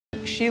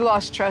She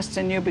lost trust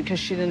in you because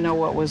she didn't know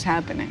what was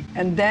happening.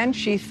 And then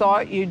she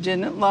thought you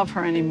didn't love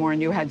her anymore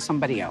and you had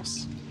somebody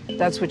else.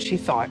 That's what she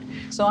thought.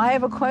 So I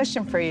have a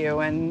question for you,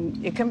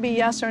 and it can be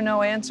yes or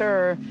no answer,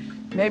 or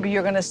maybe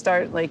you're gonna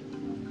start like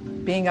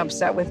being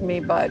upset with me,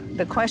 but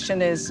the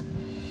question is,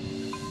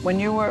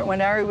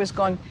 when Ari was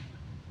gone,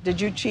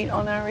 did you cheat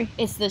on Ari?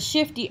 It's the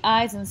shifty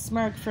eyes and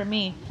smirk for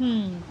me.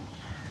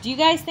 Do you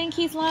guys think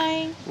he's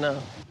lying? No.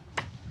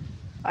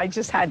 I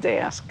just had to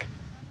ask.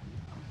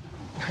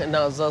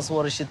 No, that's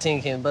what she's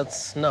thinking, but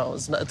no,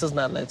 it is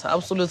not like that.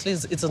 Absolutely,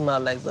 it is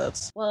not like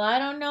that. Well, I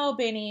don't know,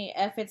 Benny.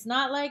 If it's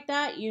not like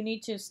that, you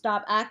need to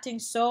stop acting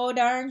so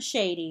darn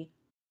shady.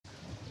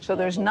 So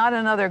there's not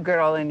another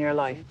girl in your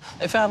life?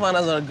 If I have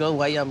another girl,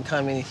 why I'm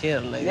coming here?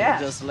 Like, yeah,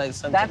 just like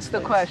something. That's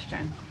the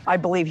question. I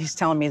believe he's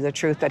telling me the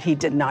truth that he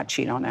did not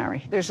cheat on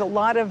Ari. There's a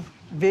lot of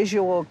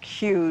visual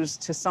cues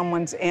to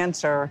someone's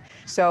answer.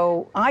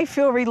 So I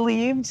feel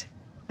relieved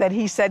that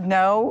he said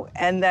no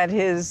and that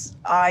his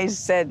eyes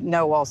said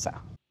no also.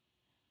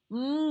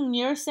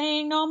 You're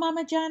saying no,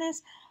 Mama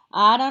Janice?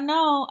 I don't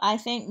know. I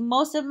think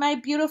most of my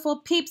beautiful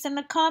peeps in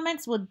the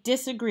comments will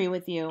disagree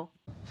with you.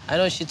 I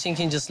know she's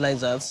thinking just like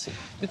that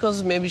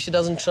because maybe she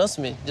doesn't trust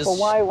me. But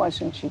why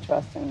wasn't she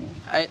trusting me?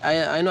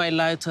 I know I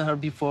lied to her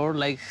before,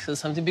 like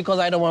something, because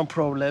I don't want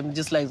problem,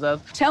 just like that.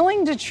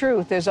 Telling the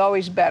truth is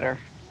always better.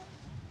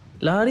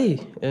 Lari,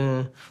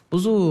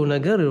 buzu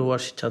nagar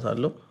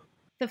warshichatalo.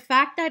 The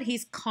fact that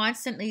he's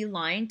constantly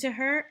lying to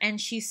her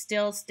and she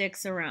still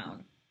sticks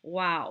around.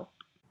 Wow.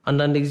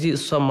 አንዳንድ ጊዜ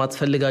እሷ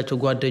ማትፈልጋቸው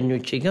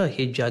ጓደኞቼ ጋር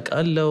ሄጄ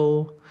አውቃለሁ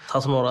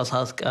ታስኖራ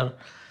ሳስቀር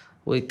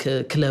ወይ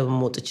ክለብ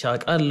ሞጥቼ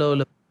አውቃለሁ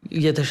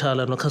እየተሻለ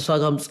ነው ከሷ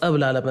ጋርም ጸብ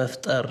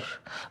ላለመፍጠር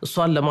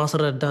እሷን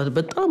ለማስረዳት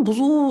በጣም ብዙ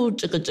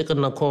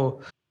ጭቅጭቅና እኮ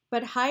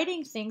But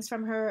hiding things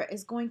from her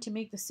is going to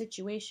make the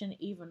situation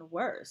even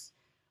worse.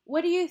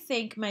 What do you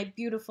think, my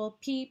beautiful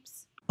peeps?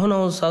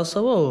 አሁን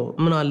ሳስበው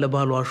ምን አለ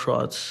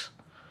ባልዋሸዋት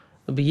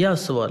ብዬ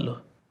አስባለሁ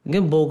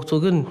ግን በወቅቱ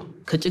ግን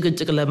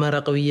ከጭቅጭቅ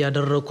ለመራቅ ብዬ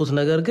ያደረኩት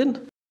ነገር ግን